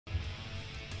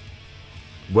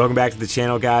Welcome back to the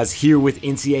channel, guys. Here with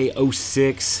NCAA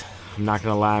 06. I'm not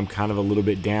gonna lie, I'm kind of a little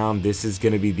bit down. This is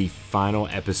gonna be the final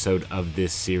episode of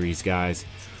this series, guys.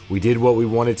 We did what we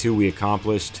wanted to. We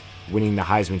accomplished winning the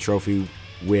Heisman Trophy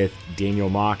with Daniel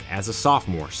Mach as a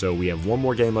sophomore. So we have one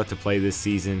more game left to play this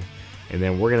season, and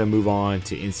then we're gonna move on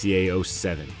to NCAA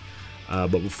 07. But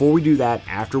before we do that,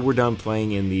 after we're done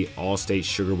playing in the All-State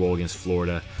Sugar Bowl against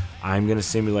Florida, I'm gonna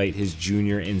simulate his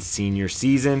junior and senior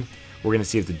season. We're going to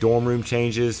see if the dorm room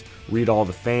changes, read all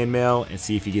the fan mail, and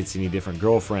see if he gets any different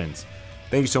girlfriends.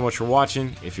 Thank you so much for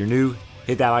watching. If you're new,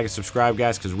 hit that like and subscribe,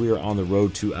 guys, because we are on the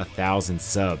road to 1,000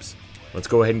 subs. Let's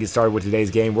go ahead and get started with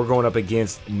today's game. We're going up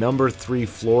against number 3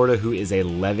 Florida, who is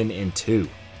 11-2.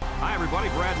 Hi, everybody.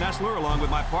 Brad Nessler, along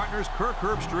with my partners Kirk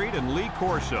Herbstreit and Lee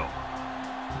Corso.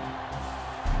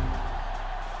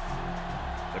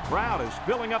 The crowd is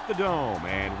filling up the dome,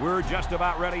 and we're just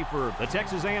about ready for the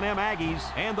Texas A&M Aggies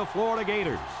and the Florida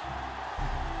Gators.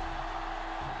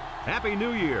 Happy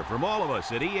New Year from all of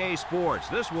us at EA Sports.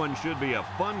 This one should be a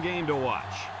fun game to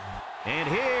watch. And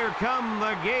here come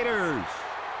the Gators.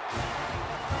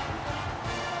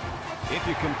 If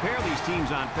you compare these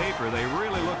teams on paper, they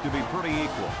really look to be pretty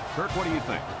equal. Kirk, what do you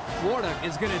think? Florida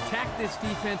is going to attack this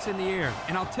defense in the air.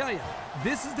 And I'll tell you,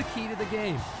 this is the key to the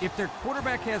game. If their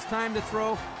quarterback has time to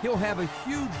throw, he'll have a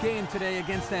huge game today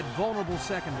against that vulnerable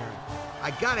secondary.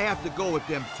 I gotta have to go with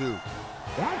them too.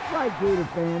 That's right, Gator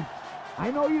fans.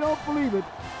 I know you don't believe it.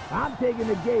 I'm taking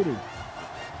the Gators.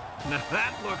 Now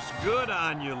that looks good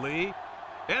on you, Lee.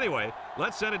 Anyway,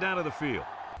 let's send it down to the field.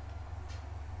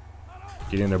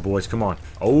 Get in there, boys. Come on.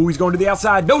 Oh, he's going to the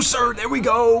outside. No, sir. There we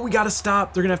go. We got to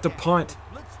stop. They're going to have to punt.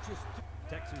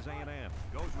 Texas A&M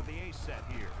goes with the ace set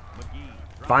here.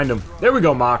 McGee. Find him. There we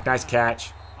go, Mach. Nice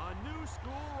catch.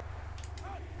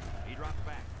 He drops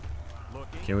back.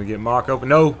 Can we get Mach open?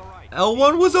 No.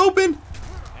 L1 was open.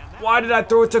 Why did I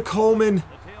throw it to Coleman?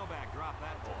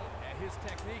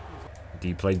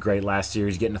 D played great last year.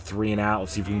 He's getting a 3 and out.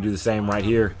 Let's see if we can do the same right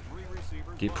here.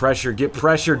 Get pressure. Get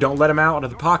pressure. Don't let him out of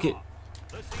the pocket.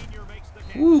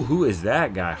 Ooh, who is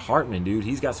that guy? Hartman, dude.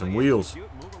 He's got some wheels.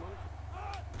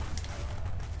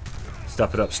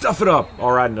 Stuff it up. Stuff it up.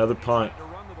 All right, another punt.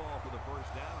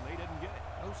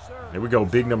 There we go.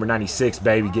 Big number 96,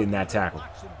 baby, getting that tackle.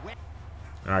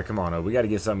 All right, come on. We got to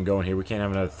get something going here. We can't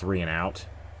have another 3 and out.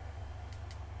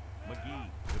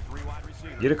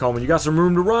 Get it, Coleman. You got some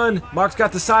room to run. Mark's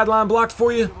got the sideline blocked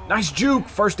for you. Nice juke.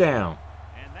 First down.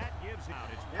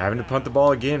 Having to punt the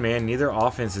ball again, man. Neither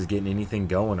offense is getting anything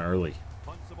going early.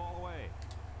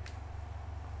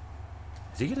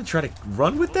 Is he going to try to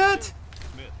run with that?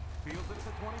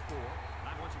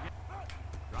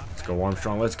 Let's go,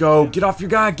 Armstrong. Let's go. Get off your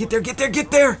guy. Get there, get there,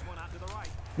 get there.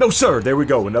 No, sir. There we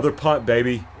go. Another punt,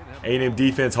 baby. A&M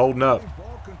defense holding up.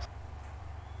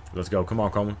 Let's go. Come on,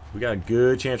 Coleman. We got a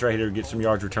good chance right here to get some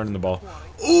yards returning the ball.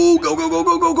 Ooh, go, go, go,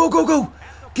 go, go, go, go, go.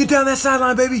 Get down that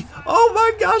sideline, baby. Oh,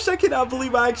 my gosh. I cannot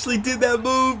believe I actually did that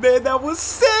move, man. That was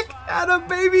sick. Atta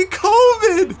baby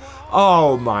Coleman.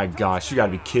 Oh, my gosh. You got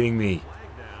to be kidding me.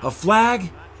 A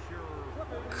flag?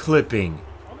 Clipping.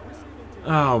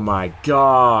 Oh, my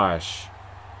gosh.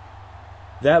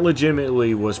 That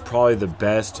legitimately was probably the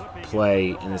best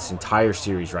play in this entire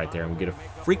series right there. And we get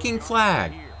a freaking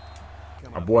flag.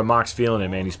 Our boy Mach's feeling it,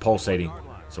 man. He's pulsating.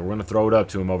 So we're going to throw it up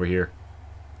to him over here.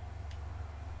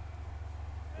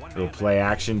 Little play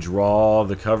action, draw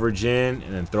the coverage in,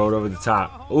 and then throw it over the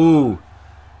top. Ooh.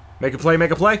 Make a play,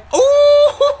 make a play. Ooh!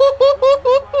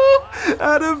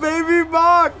 Atta baby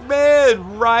Mach,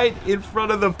 man. Right in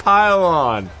front of the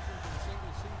pylon.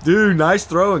 Dude, nice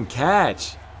throw and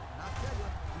catch.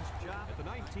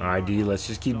 All right, D, let's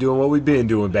just keep doing what we've been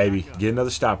doing, baby. Get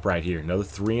another stop right here. Another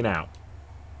 3 and out.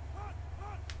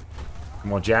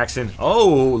 Come on, Jackson.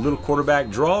 Oh, a little quarterback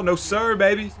draw. No, sir,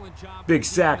 baby. Big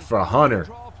sack for Hunter.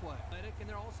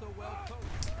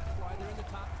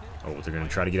 Oh, they're going to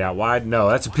try to get out wide. No,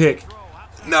 that's a pick.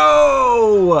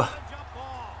 No!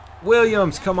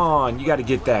 Williams, come on. You got to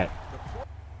get that.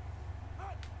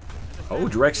 Oh,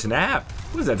 direct snap.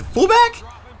 What is that, the fullback?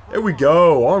 There we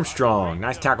go. Armstrong.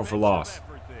 Nice tackle for loss.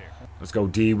 Let's go,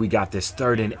 D. We got this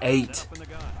 3rd and 8.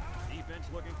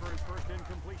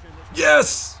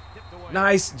 Yes!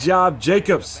 Nice job,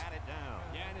 Jacobs.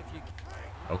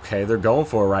 Okay, they're going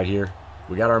for it right here.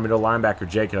 We got our middle linebacker,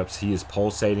 Jacobs. He is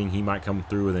pulsating. He might come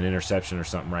through with an interception or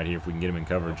something right here if we can get him in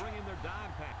coverage.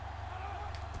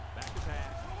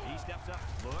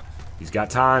 He's got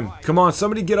time. Come on,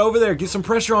 somebody get over there. Get some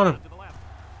pressure on him.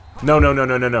 No, no, no,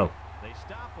 no, no, no.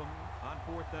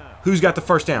 Who's got the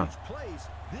first down?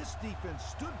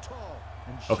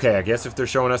 Okay, I guess if they're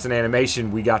showing us an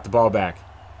animation, we got the ball back.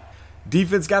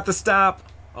 Defense got the stop.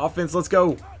 Offense, let's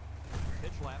go.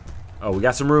 Oh, we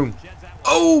got some room.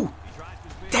 Oh!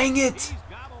 Dang it!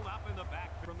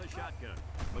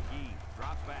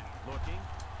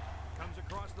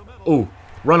 Oh,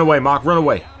 run away, Mach, run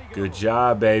away. Good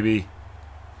job, baby.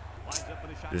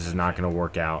 This is not going to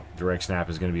work out. Direct snap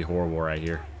is going to be horrible right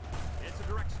here.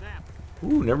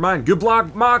 Ooh, never mind. Good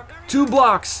block, Mach. 2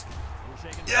 blocks.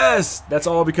 Yes! That's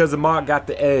all because the Mach got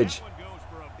the edge.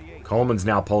 Coleman's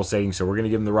now pulsating, so we're going to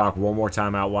give him the rock one more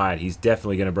time out wide. He's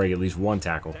definitely going to break at least 1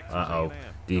 tackle. Uh-oh.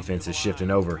 Defense is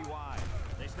shifting over.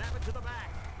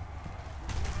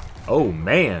 Oh,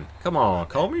 man. Come on,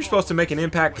 Coleman. You're supposed to make an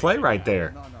impact play right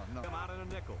there.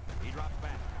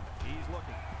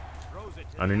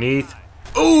 Underneath.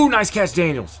 Ooh, nice catch,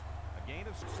 Daniels.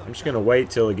 I'm just going to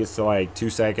wait till it gets to like 2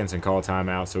 seconds and call a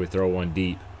timeout so we throw one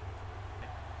deep.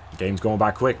 Game's going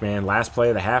by quick, man. Last play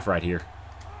of the half right here.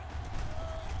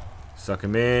 Suck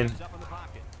him in.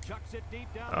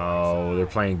 Oh, they're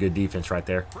playing good defense right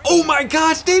there. Oh my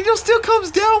gosh, Daniel still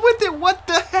comes down with it. What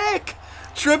the heck?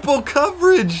 Triple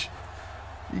coverage.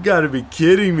 You got to be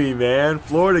kidding me, man.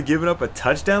 Florida giving up a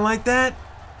touchdown like that?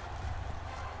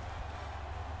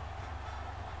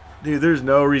 Dude, there's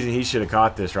no reason he should have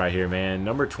caught this right here, man.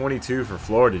 Number 22 for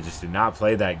Florida just did not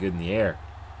play that good in the air.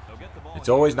 It's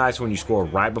always nice when you score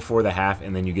right before the half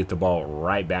and then you get the ball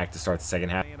right back to start the second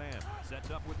half.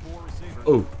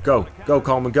 Oh, go. Go,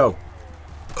 Coleman, go.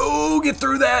 Oh, get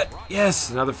through that. Yes,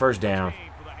 another first down.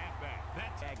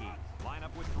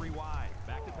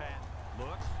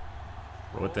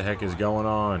 What the heck is going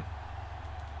on?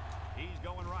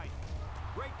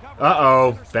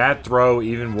 Uh-oh. Bad throw,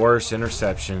 even worse,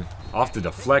 interception. Off the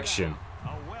deflection.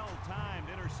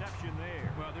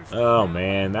 Oh,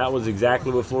 man. That was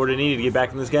exactly what Florida needed to get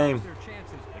back in this game.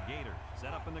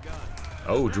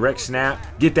 Oh, direct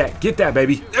snap. Get that,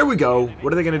 baby. There we go.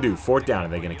 What are they going to do? 4th down. Are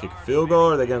they going to kick a field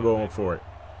goal or are they going to go for it?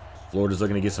 Florida's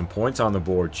looking to get some points on the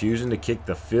board, choosing to kick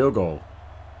the field goal.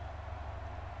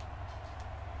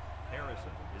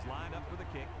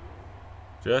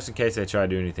 Just in case they try to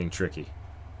do anything tricky.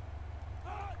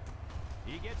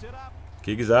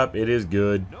 Kick is up. It is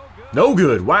good. No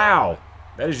good. Wow.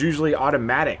 That is usually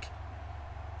automatic.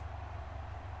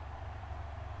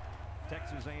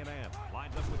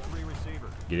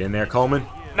 Get in there, Coleman.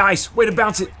 Nice. Way to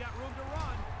bounce it.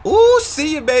 Ooh,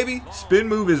 see it, baby. Spin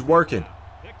move is working.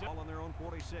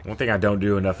 One thing I don't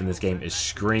do enough in this game is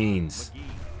screens.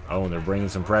 Oh, and they're bringing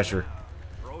some pressure.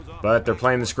 But they're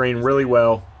playing the screen really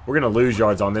well. We're going to lose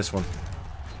yards on this one.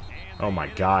 Oh, my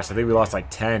gosh. I think we lost like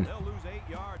 10.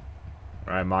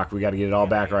 All right, Mach, we got to get it all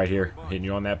back right here. Hitting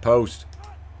you on that post.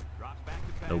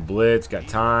 No blitz. Got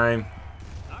time.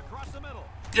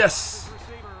 Yes.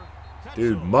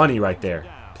 Dude, money right there.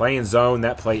 Playing zone,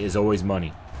 that play is always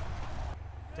money.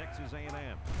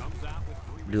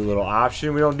 Do a little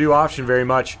option. We don't do option very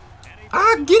much.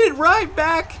 Ah, get it right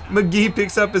back. McGee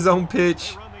picks up his own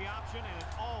pitch.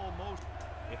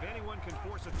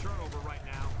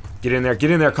 Get in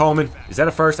there, Coleman. Is that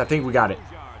a first? I think we got it.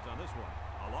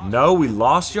 No, we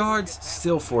lost yards.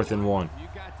 Still 4th and 1.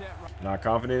 Not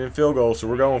confident in field goal, so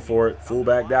we're going for it.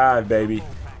 Fullback dive, baby.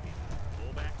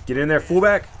 Get in there,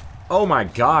 fullback. Oh my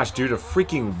gosh, dude, a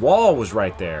freaking wall was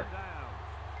right there.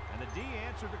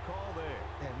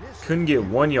 Couldn't get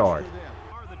 1 yard.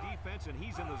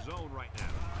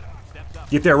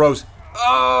 Get there, Rose.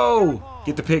 Oh!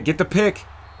 Get the pick, get the pick.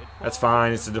 That's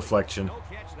fine, it's a deflection.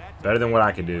 Better than what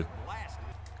I can do.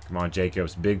 Come on,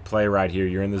 Jacobs. Big play right here.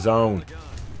 You're in the zone.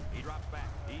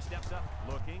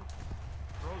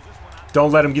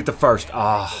 Don't let him get the first.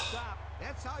 Ah.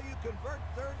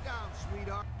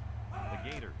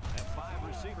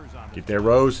 Get there,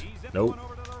 Rose. Nope.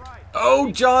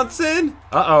 Oh, Johnson.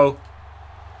 Uh-oh.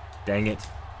 Dang it.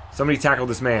 Somebody tackle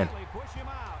this man.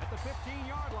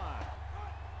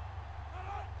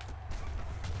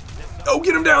 Oh,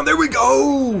 get him down. There we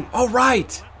go. All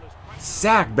right.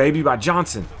 Sack, baby, by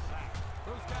Johnson.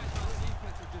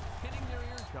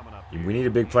 We need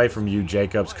a big play from you,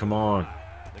 Jacobs. Come on.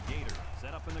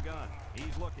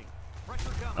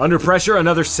 Under pressure,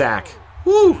 another sack.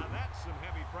 Woo!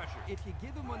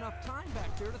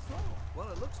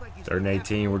 3rd and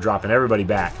 18. We're dropping everybody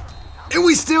back. And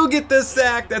we still get this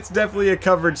sack. That's definitely a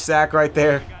coverage sack right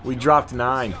there. We dropped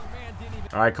 9.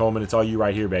 All right, Coleman, it's all you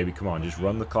right here, baby. Come on, just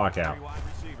run the clock out.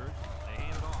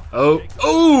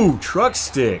 Oh, truck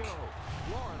stick.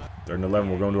 3rd and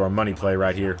 11, we're going to our money play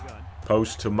right here.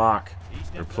 Post to Mach.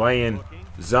 They're playing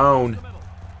zone.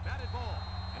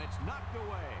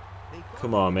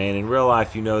 Come on, man. In real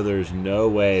life, you know there's no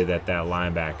way that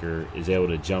linebacker is able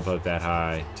to jump up that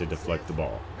high to deflect the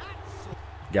ball.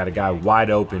 Got a guy wide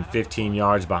open 15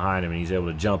 yards behind him, and he's able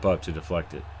to jump up to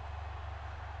deflect it.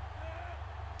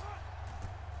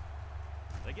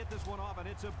 They get this one off, and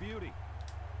it's a beauty.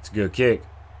 It's a good kick.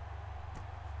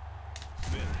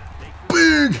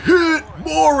 Big hit,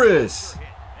 Morris!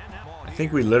 I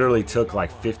think we literally took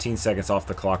like 15 seconds off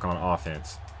the clock on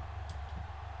offense.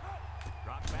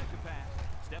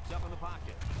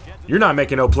 You're not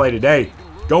making no play today.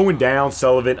 Going down,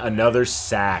 Sullivan, another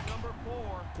sack.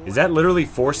 Is that literally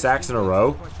 4 sacks in a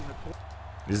row?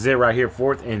 This is it right here,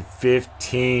 4th and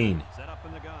 15.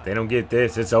 They don't get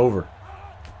this, it's over.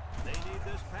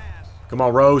 Come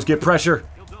on, Rose, get pressure.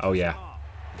 Oh, yeah.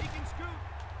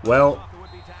 Well,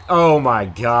 oh my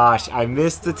gosh. I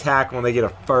missed the tackle when they get a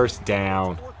first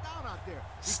down.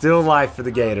 Still life for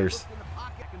the Gators.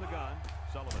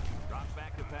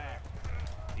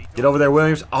 Get over there,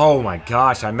 Williams. Oh my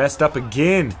gosh, I messed up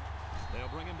again.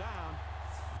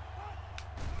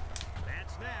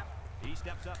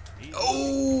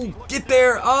 Oh, get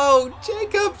there. Oh,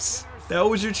 Jacobs. That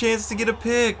was your chance to get a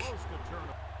pick.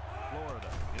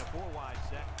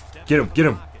 Get him, get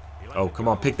him. Oh, come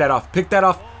on, pick that off. Pick that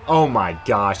off. Oh my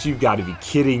gosh, you've got to be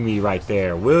kidding me right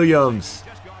there. Williams.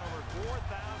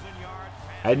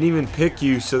 I didn't even pick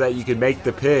you so that you could make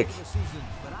the pick.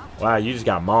 Wow, you just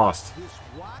got mossed.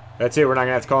 That's it. We're not going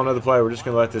to have to call another play. We're just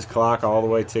going to let this clock all the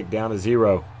way tick down to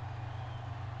 0.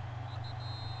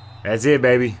 That's it,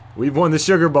 baby. We've won the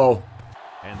Sugar Bowl.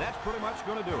 And that's pretty much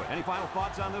going to do it. Any final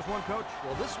thoughts on this one, Coach?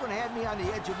 Well, this one had me on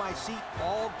the edge of my seat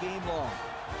all game long.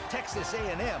 Texas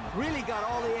A&M really got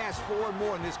all they asked for and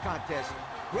more in this contest.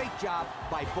 Great job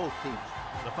by both teams.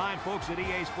 The fine folks at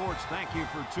EA Sports, thank you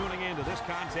for tuning in to this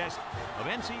contest of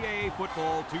NCAA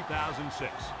Football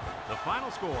 2006. The final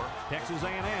score, Texas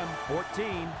A&M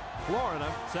 14,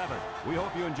 Florida 7. We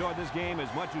hope you enjoyed this game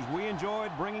as much as we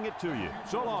enjoyed bringing it to you.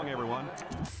 So long, everyone.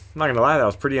 I'm not going to lie, that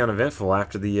was pretty uneventful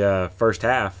after the first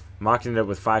half. Mach ended up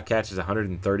with 5 catches,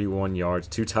 131 yards,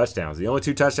 2 touchdowns. The only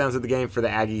 2 touchdowns of the game for the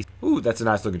Aggies. Ooh, that's a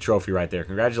nice looking trophy right there.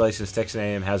 Congratulations, Texas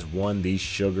A&M has won the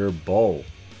Sugar Bowl.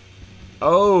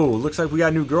 Oh, looks like we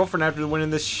got a new girlfriend after winning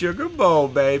the Sugar Bowl,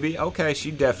 baby. Okay, she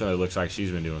definitely looks like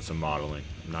she's been doing some modeling.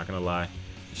 I'm not going to lie.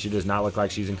 She does not look like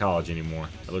she's in college anymore.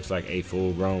 It looks like a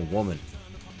full-grown woman.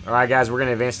 All right, guys, we're going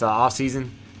to advance to the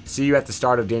offseason. See you at the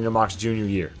start of Daniel Mach's junior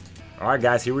year. All right,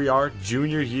 guys, here we are,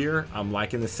 junior year. I'm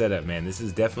liking the setup, man. This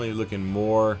is definitely looking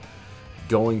more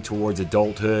going towards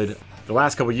adulthood. The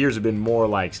last couple years have been more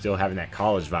like still having that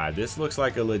college vibe. This looks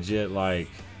like a legit, like,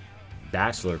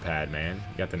 bachelor pad, man.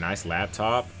 You got the nice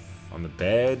laptop on the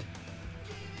bed.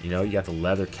 You know, you got the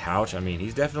leather couch. I mean,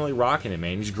 he's definitely rocking it,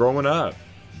 man. He's growing up.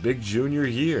 Big junior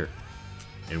year.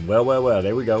 And well,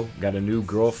 there we go. Got a new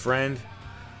girlfriend.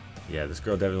 Yeah, this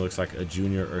girl definitely looks like a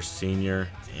junior or senior.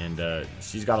 And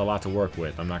she's got a lot to work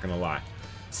with. I'm not going to lie.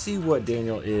 Let's see what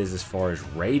Daniel is as far as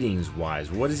ratings-wise.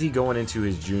 What is he going into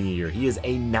his junior year? He is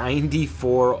a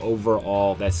 94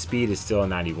 overall. That speed is still a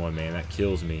 91, man. That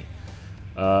kills me.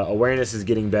 Awareness is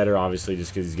getting better, obviously,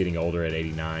 just because he's getting older at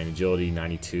 89. Agility,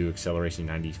 92. Acceleration,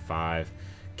 95.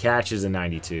 Catch is a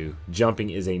 92. Jumping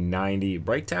is a 90.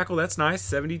 Break tackle, that's nice,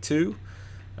 72.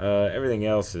 Everything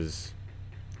else is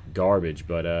garbage.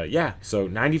 But, yeah, so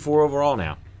 94 overall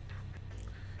now.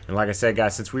 And like I said,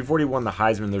 guys, since we've already won the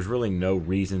Heisman, there's really no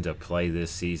reason to play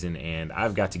this season. And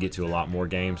I've got to get to a lot more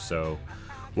games. So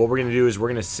what we're going to do is we're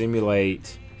going to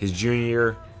simulate his junior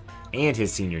year and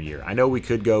his senior year. I know we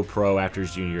could go pro after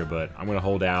his junior year, but I'm going to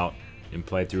hold out and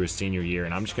play through his senior year.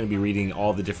 And I'm just going to be reading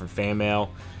all the different fan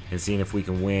mail and seeing if we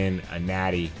can win a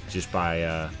natty just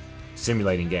by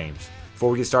simulating games.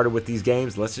 Before we get started with these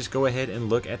games, let's just go ahead and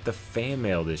look at the fan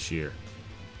mail this year.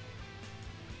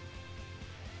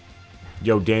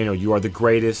 Yo, Daniel, you are the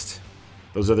greatest.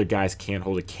 Those other guys can't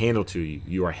hold a candle to you.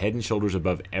 You are head and shoulders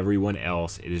above everyone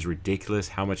else. It is ridiculous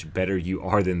how much better you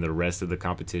are than the rest of the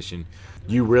competition.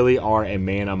 You really are a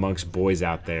man amongst boys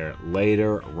out there.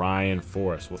 Later, Ryan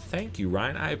Forrest. Well, thank you,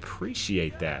 Ryan. I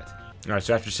appreciate that. All right,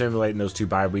 so after simulating those 2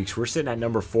 bye weeks, we're sitting at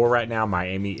number 4 right now.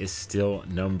 Miami is still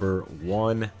number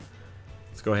 1.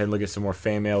 Let's go ahead and look at some more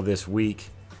fan mail this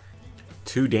week.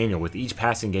 To Daniel, with each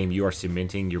passing game, you are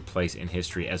cementing your place in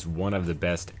history as one of the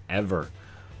best ever.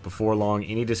 Before long,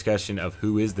 any discussion of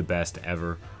who is the best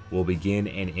ever will begin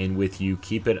and end with you.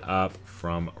 Keep it up,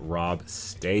 from Rob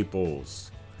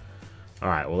Staples. All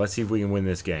right, well, let's see if we can win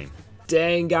this game.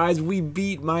 Dang, guys, we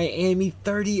beat Miami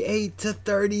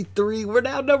 38-33. We're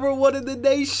now number 1 in the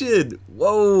nation.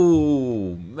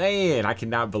 Whoa, man, I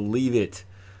cannot believe it.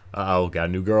 Uh-oh, got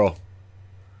a new girl.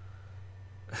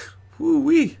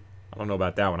 Woo-wee. I don't know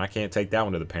about that one. I can't take that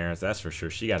one to the parents, that's for sure.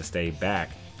 She got to stay back.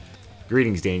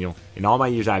 Greetings, Daniel. In all my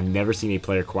years, I've never seen a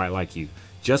player quite like you.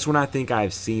 Just when I think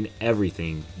I've seen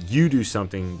everything, you do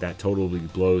something that totally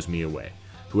blows me away.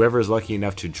 Whoever is lucky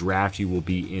enough to draft you will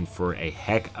be in for a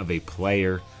heck of a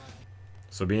player.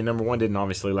 So being number 1 didn't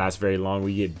obviously last very long.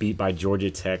 We get beat by Georgia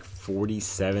Tech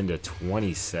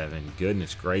 47-27.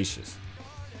 Goodness gracious.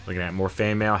 Looking at more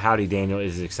fan mail. Howdy, Daniel. It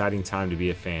is an exciting time to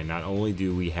be a fan. Not only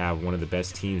do we have one of the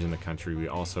best teams in the country, we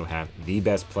also have the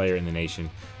best player in the nation.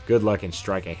 Good luck and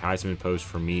strike a Heisman pose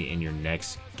for me in your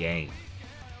next game.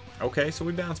 Okay, so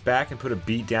we bounced back and put a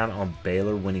beat down on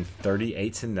Baylor, winning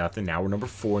 38-0. Now we're number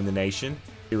 4 in the nation.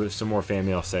 Some more fan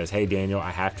mail says, hey Daniel,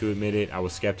 I have to admit it, I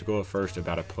was skeptical at first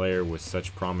about a player with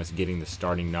such promise getting the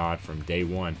starting nod from day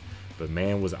one. But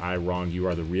man, was I wrong. You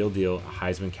are the real deal, a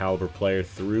Heisman caliber player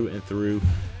through and through.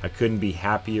 I couldn't be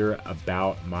happier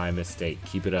about my mistake.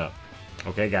 Keep it up.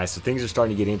 Okay, guys, so things are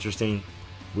starting to get interesting.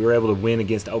 We were able to win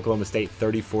against Oklahoma State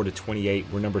 34-28.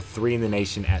 We're number 3 in the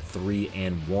nation at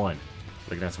 3-1.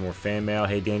 Looking at some more fan mail.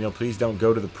 Hey, Daniel, please don't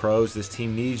go to the pros. This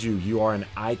team needs you. You are an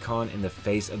icon in the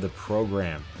face of the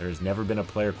program. There has never been a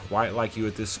player quite like you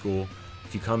at this school.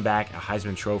 If you come back, a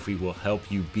Heisman Trophy will help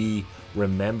you be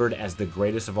remembered as the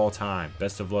greatest of all time.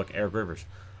 Best of luck, Eric Rivers.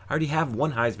 I already have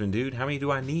 1 Heisman, dude. How many do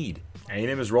I need?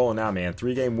 A&M is rolling now, man.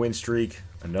 3-game win streak.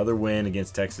 Another win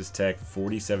against Texas Tech,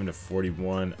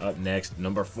 47-41. Up next,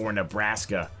 number 4,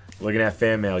 Nebraska. Looking at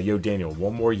fan mail. Yo, Daniel,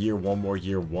 1 more year, 1 more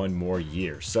year, 1 more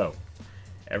year. So,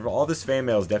 all this fan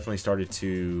mail has definitely started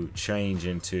to change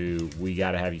into, we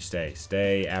got to have you stay.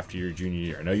 Stay after your junior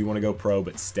year. I know you want to go pro,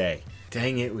 but stay.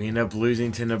 Dang it, we end up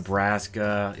losing to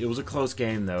Nebraska. It was a close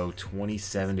game, though,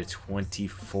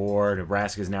 27-24.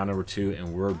 Nebraska is now number 2,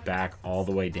 and we're back all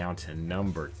the way down to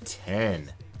number 10.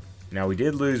 Now, we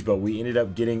did lose, but we ended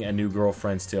up getting a new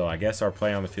girlfriend still. I guess our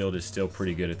play on the field is still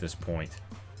pretty good at this point.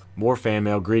 More fan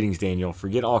mail. Greetings, Daniel.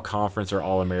 Forget all conference or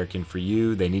all-American for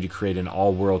you. They need to create an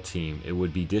all-world team. It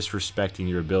would be disrespecting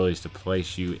your abilities to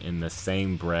place you in the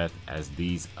same breath as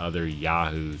these other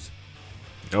yahoos.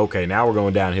 Okay, now we're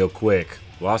going downhill quick.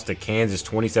 Lost to Kansas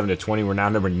 27-20. We're now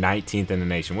number 19th in the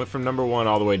nation. Went from number 1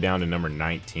 all the way down to number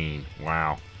 19.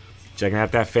 Wow. Checking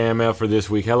out that fan mail for this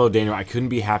week. Hello, Daniel. I couldn't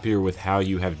be happier with how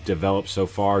you have developed so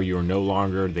far. You are no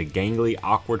longer the gangly,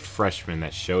 awkward freshman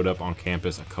that showed up on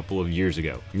campus a couple of years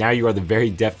ago. Now you are the very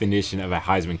definition of a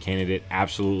Heisman candidate.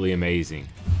 Absolutely amazing.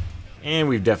 And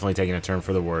we've definitely taken a turn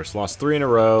for the worse. Lost 3 in a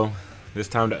row. This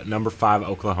time to number 5,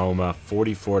 Oklahoma,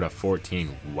 44-14.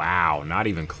 Wow, not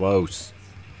even close.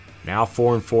 Now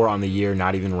 4-4 on the year,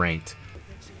 not even ranked.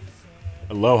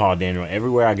 Aloha, Daniel.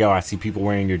 Everywhere I go, I see people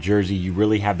wearing your jersey. You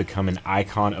really have become an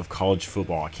icon of college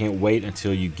football. I can't wait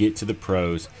until you get to the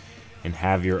pros and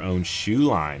have your own shoe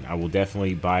line. I will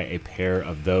definitely buy a pair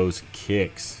of those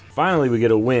kicks. Finally, we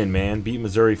get a win, man. Beat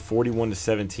Missouri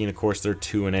 41-17. Of course, they're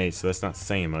 2-8, so that's not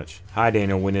saying much. Hi,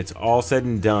 Daniel. When it's all said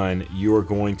and done, you are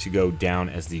going to go down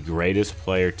as the greatest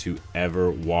player to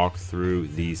ever walk through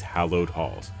these hallowed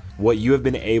halls. What you have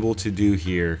been able to do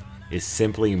here is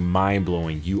simply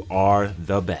mind-blowing. You are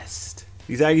the best.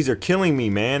 These Aggies are killing me,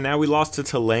 man. Now we lost to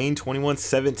Tulane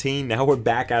 21-17. Now we're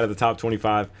back out of the top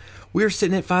 25. We are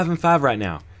sitting at 5-5 right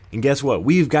now. And guess what?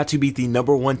 We've got to beat the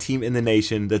number 1 team in the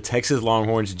nation, the Texas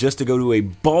Longhorns, just to go to a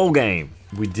bowl game.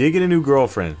 We did get a new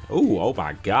girlfriend. Oh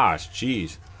my gosh,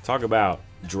 jeez. Talk about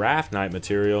draft night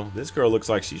material. This girl looks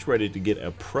like she's ready to get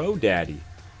a pro daddy.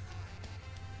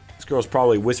 This girl's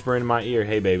probably whispering in my ear,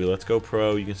 hey baby, let's go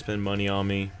pro. You can spend money on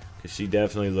me. Because she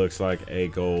definitely looks like a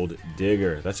gold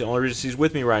digger. That's the only reason she's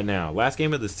with me right now. Last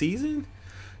game of the season?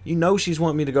 You know she's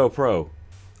wanting me to go pro.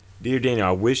 Dear Daniel,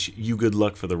 I wish you good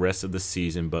luck for the rest of the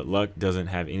season, but luck doesn't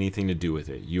have anything to do with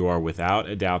it. You are without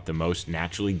a doubt the most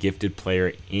naturally gifted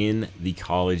player in the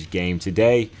college game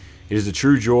today. It is a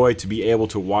true joy to be able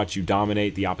to watch you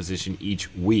dominate the opposition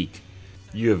each week.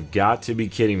 You have got to be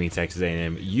kidding me, Texas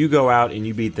A&M. You go out and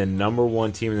you beat the number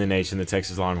 1 team in the nation, the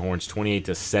Texas Longhorns,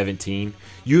 28-17.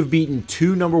 You have beaten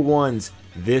 2 number 1s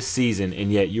this season,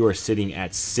 and yet you are sitting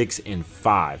at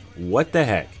 6-5. What the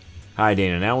heck? Hi,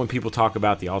 Dana. Now when people talk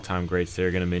about the all-time greats,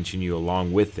 they're going to mention you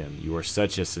along with them. You are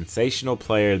such a sensational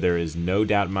player. There is no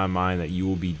doubt in my mind that you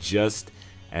will be just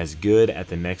as good at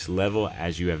the next level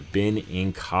as you have been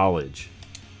in college.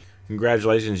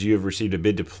 Congratulations, you have received a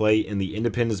bid to play in the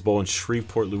Independence Bowl in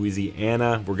Shreveport,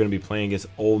 Louisiana. We're going to be playing against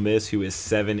Ole Miss, who is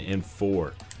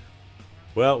 7-4.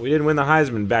 Well, we didn't win the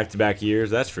Heisman back-to-back years,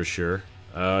 that's for sure.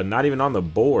 Not even on the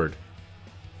board.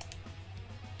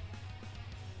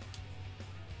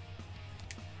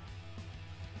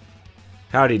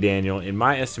 Howdy, Daniel. In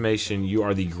my estimation, you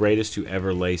are the greatest to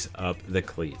ever lace up the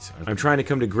cleats. I'm trying to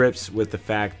come to grips with the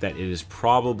fact that it is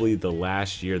probably the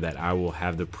last year that I will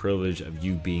have the privilege of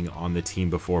you being on the team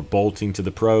before bolting to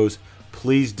the pros.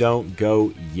 Please don't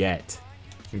go yet.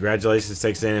 Congratulations,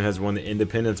 Texas A&M has won the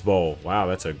Independence Bowl. Wow,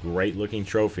 that's a great looking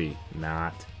trophy.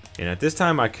 Not. And at this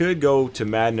time, I could go to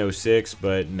Madden 06,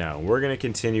 but no, we're going to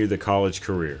continue the college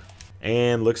career.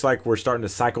 And looks like we're starting to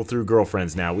cycle through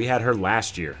girlfriends now. We had her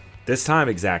last year. This time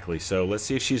exactly, so let's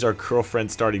see if she's our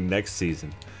girlfriend starting next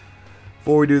season.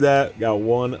 Before we do that, got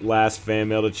one last fan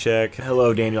mail to check.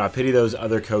 Hello, Daniel. I pity those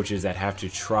other coaches that have to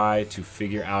try to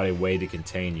figure out a way to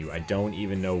contain you. I don't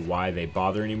even know why they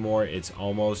bother anymore. It's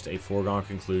almost a foregone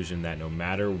conclusion that no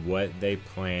matter what they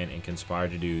plan and conspire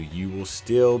to do, you will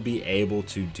still be able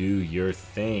to do your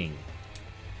thing.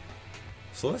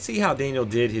 So let's see how Daniel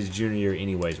did his junior year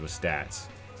anyways with stats.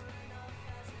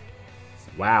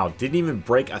 Wow, didn't even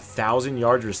break 1,000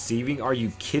 yards receiving. Are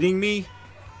you kidding me?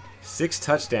 6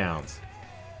 touchdowns.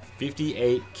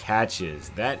 58 catches.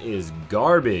 That is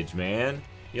garbage, man.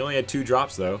 He only had 2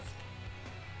 drops, though.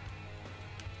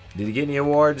 Did he get any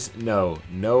awards? No.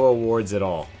 No awards at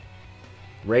all.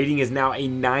 Rating is now a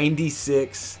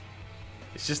 96.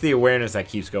 It's just the awareness that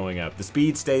keeps going up. The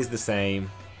speed stays the same.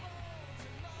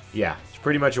 Yeah, it's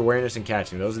pretty much awareness and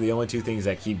catching. Those are the only 2 things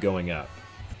that keep going up.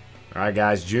 All right,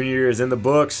 guys. Junior year is in the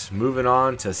books. Moving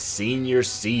on to senior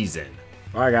season.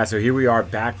 Alright guys, so here we are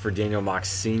back for Daniel Mach's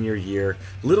senior year.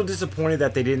 A little disappointed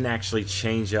that they didn't actually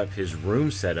change up his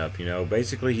room setup, you know.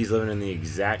 Basically, he's living in the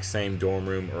exact same dorm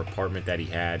room or apartment that he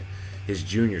had his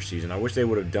junior season. I wish they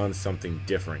would have done something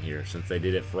different here since they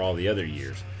did it for all the other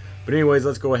years. But anyways,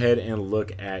 let's go ahead and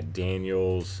look at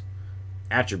Daniel's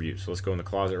attributes. Let's go in the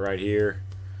closet right here.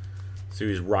 So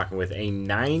he's rocking with a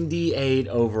 98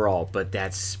 overall, but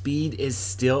that speed is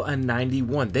still a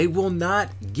 91. They will not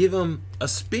give him a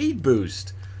speed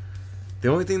boost. The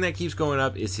only thing that keeps going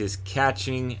up is his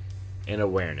catching and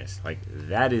awareness. Like,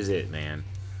 that is it, man.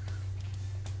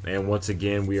 And once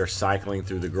again, we are cycling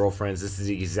through the girlfriends. This is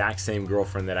the exact same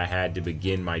girlfriend that I had to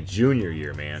begin my junior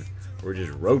year, man. We're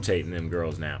just rotating them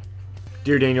girls now.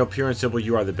 Dear Daniel, pure and simple,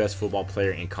 you are the best football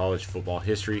player in college football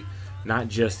history. Not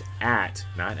just at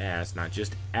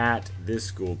this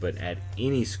school, but at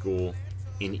any school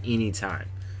in any time.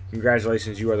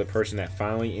 Congratulations, you are the person that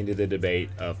finally ended the debate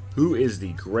of who is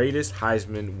the greatest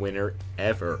Heisman winner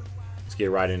ever. Let's get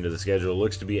right into the schedule. It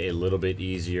looks to be a little bit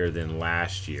easier than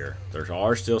last year. There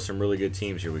are still some really good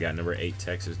teams here. We got number 8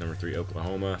 Texas, number 3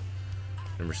 Oklahoma,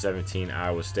 number 17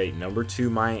 Iowa State, number 2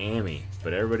 Miami,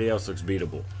 but everybody else looks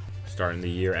beatable. Starting the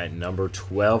year at number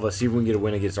 12. Let's see if we can get a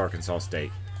win against Arkansas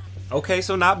State. Okay,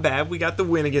 so not bad. We got the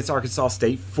win against Arkansas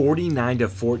State,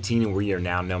 49-14, and we are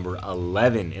now number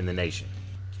 11 in the nation.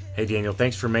 Hey, Daniel,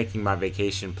 thanks for making my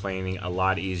vacation planning a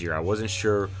lot easier. I wasn't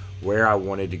sure where I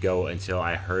wanted to go until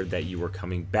I heard that you were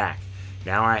coming back.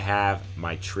 Now I have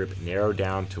my trip narrowed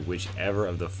down to whichever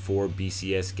of the 4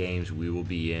 BCS games we will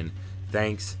be in.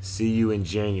 Thanks. See you in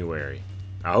January.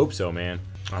 I hope so, man.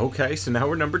 Okay, so now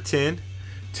we're number 10,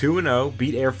 2-0,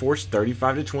 beat Air Force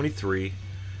 35-23.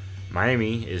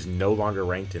 Miami is no longer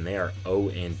ranked, and they are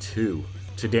 0-2.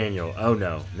 To Daniel, oh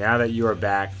no, now that you are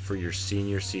back for your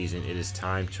senior season, it is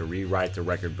time to rewrite the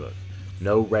record book.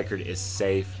 No record is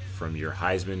safe from your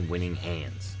Heisman winning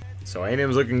hands. So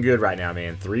A&M's looking good right now,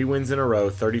 man. 3 wins in a row,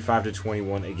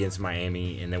 35-21 against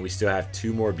Miami, and then we still have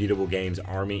 2 more beatable games,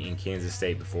 Army and Kansas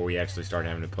State, before we actually start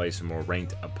having to play some more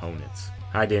ranked opponents.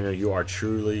 Hi Daniel,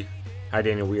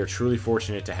 we are truly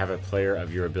fortunate to have a player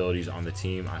of your abilities on the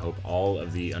team. I hope all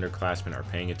of the underclassmen are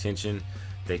paying attention.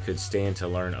 They could stand to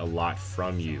learn a lot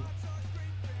from you.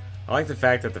 I like the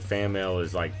fact that the fan mail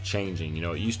is like changing. You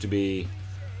know, it used to be,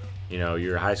 you know,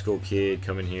 you're a high school kid,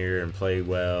 come in here and play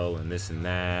well and this and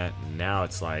that. And now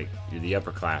it's like you're the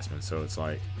upperclassmen. So it's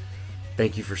like,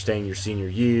 thank you for staying your senior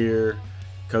year.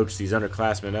 Coach these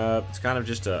underclassmen up. It's kind of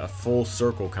just a full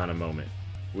circle kind of moment.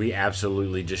 We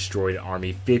absolutely destroyed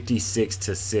Army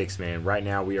 56-6, man. Right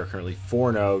now, we are currently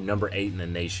 4-0, number 8 in the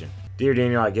nation. Dear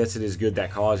Daniel, I guess it is good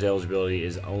that college eligibility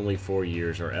is only 4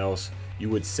 years, or else you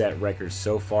would set records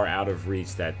so far out of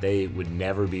reach that they would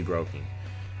never be broken.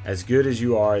 As good as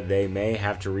you are, they may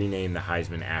have to rename the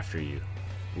Heisman after you.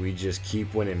 We just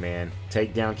keep winning, man.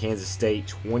 Take down Kansas State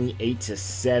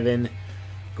 28-7,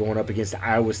 going up against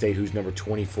Iowa State, who's number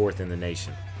 24th in the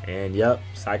nation. And yep,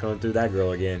 cycling through that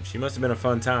girl again. She must have been a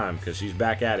fun time because she's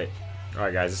back at it. All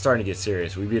right, guys, it's starting to get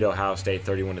serious. We beat Ohio State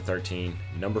 31-13.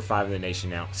 Number 5 in the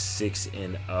nation now,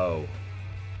 6-0.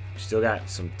 Still got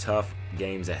some tough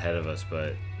games ahead of us,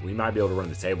 but we might be able to run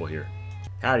the table here.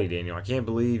 Howdy, Daniel. I can't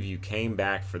believe you came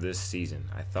back for this season.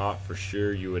 I thought for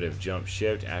sure you would have jumped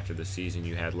ship after the season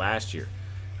you had last year.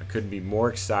 I couldn't be more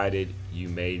excited. You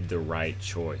made the right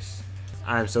choice.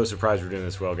 I am so surprised we're doing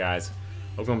this well, guys.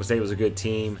 Oklahoma State was a good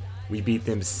team. We beat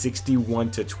them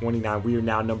 61-29. We are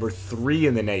now number 3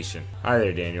 in the nation. Hi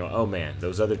there, Daniel. Oh man,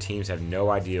 those other teams have no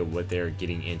idea what they're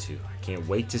getting into. I can't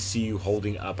wait to see you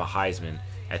holding up a Heisman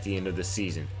at the end of the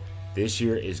season. This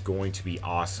year is going to be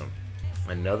awesome.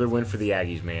 Another win for the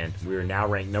Aggies, man. We are now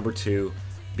ranked number 2.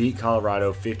 Beat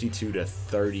Colorado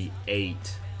 52-38.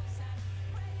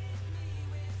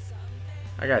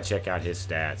 I gotta check out his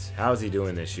stats. How is he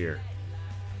doing this year?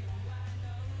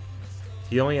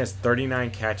 He only has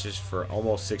 39 catches for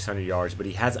almost 600 yards, but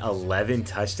he has 11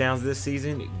 touchdowns this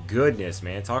season. Goodness,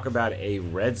 man. Talk about a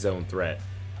red zone threat.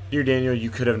 Dear Daniel, you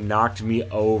could have knocked me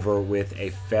over with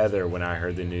a feather when I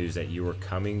heard the news that you were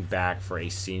coming back for a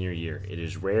senior year. It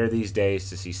is rare these days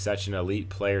to see such an elite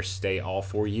player stay all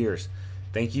 4 years.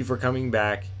 Thank you for coming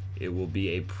back. It will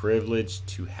be a privilege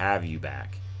to have you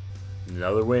back.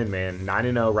 Another win, man.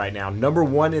 9-0 right now. Number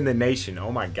 1 in the nation.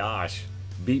 Oh my gosh.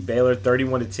 Beat Baylor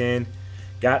 31-10.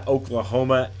 Got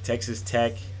Oklahoma, Texas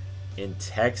Tech in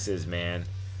Texas, man.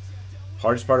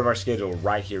 Hardest part of our schedule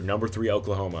right here. Number 3,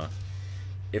 Oklahoma.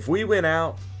 If we win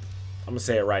out, I'm going to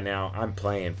say it right now, I'm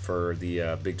playing for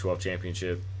the Big 12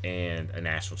 championship and a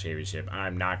national championship.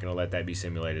 I'm not going to let that be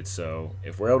simulated. So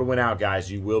if we're able to win out,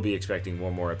 guys, you will be expecting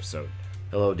one more episode.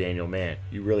 Hello, Daniel. Man,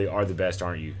 you really are the best,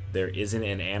 aren't you? There isn't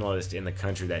an analyst in the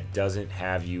country that doesn't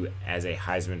have you as a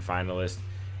Heisman finalist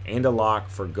and a lock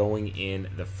for going in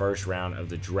the first round of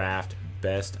the draft.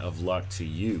 Best of luck to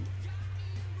you.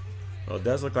 Well, it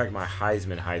does look like my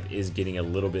Heisman hype is getting a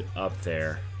little bit up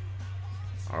there.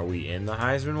 Are we in the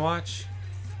Heisman watch?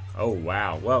 Oh,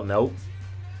 wow. Well, nope.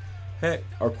 Heck,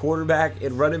 our quarterback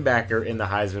and running back are in the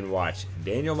Heisman watch.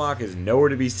 Daniel Mach is nowhere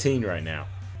to be seen right now.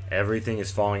 Everything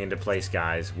is falling into place,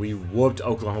 guys. We whooped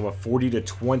Oklahoma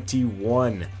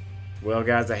 40-21. Well,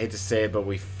 guys, I hate to say it, but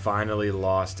we finally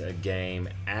lost a game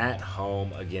at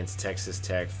home against Texas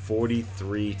Tech,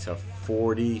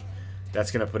 43-40.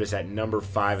 That's going to put us at number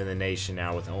 5 in the nation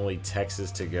now with only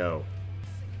Texas to go.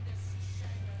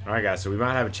 All right, guys, so we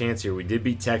might have a chance here. We did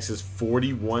beat Texas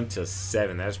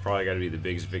 41-7. That's probably got to be the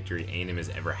biggest victory A&M has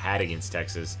ever had against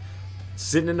Texas.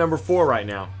 Sitting at number 4 right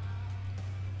now.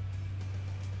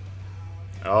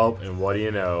 Oh, and what do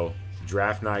you know?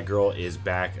 Draft Night Girl is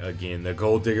back again. The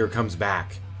Gold Digger comes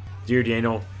back. Dear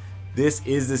Daniel, this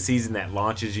is the season that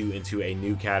launches you into a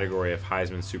new category of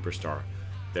Heisman superstar.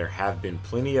 There have been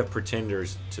plenty of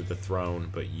pretenders to the throne,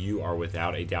 but you are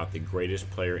without a doubt the greatest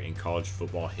player in college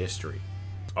football history.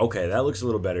 Okay, that looks a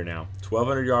little better now.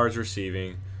 1,200 yards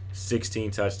receiving,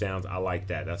 16 touchdowns. I like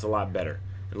that. That's a lot better.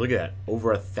 And look at that.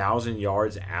 Over 1,000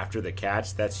 yards after the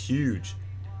catch. That's huge.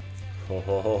 Ho,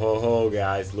 ho, ho, ho, ho,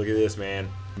 guys. Look at this, man.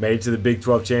 Made it to the Big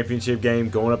 12 championship game,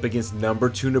 going up against number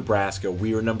 2 Nebraska.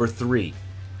 We are number 3.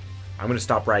 I'm going to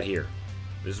stop right here.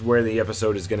 This is where the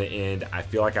episode is going to end. I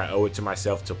feel like I owe it to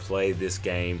myself to play this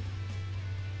game.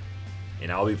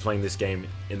 And I'll be playing this game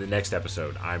in the next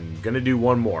episode. I'm going to do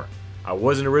one more. I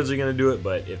wasn't originally going to do it,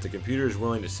 but if the computer is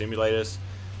willing to simulate us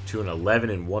to an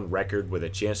 11-1 record with a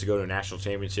chance to go to a national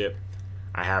championship,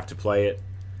 I have to play it.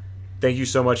 Thank you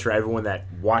so much for everyone that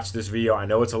watched this video. I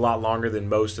know it's a lot longer than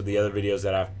most of the other videos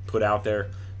that I've put out there,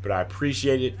 but I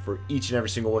appreciate it for each and every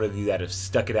single one of you that have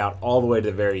stuck it out all the way to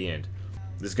the very end.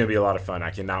 This is going to be a lot of fun. I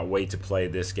cannot wait to play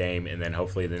this game and then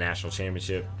hopefully the national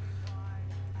championship.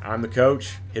 I'm the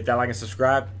coach. Hit that like and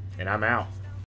subscribe, and I'm out.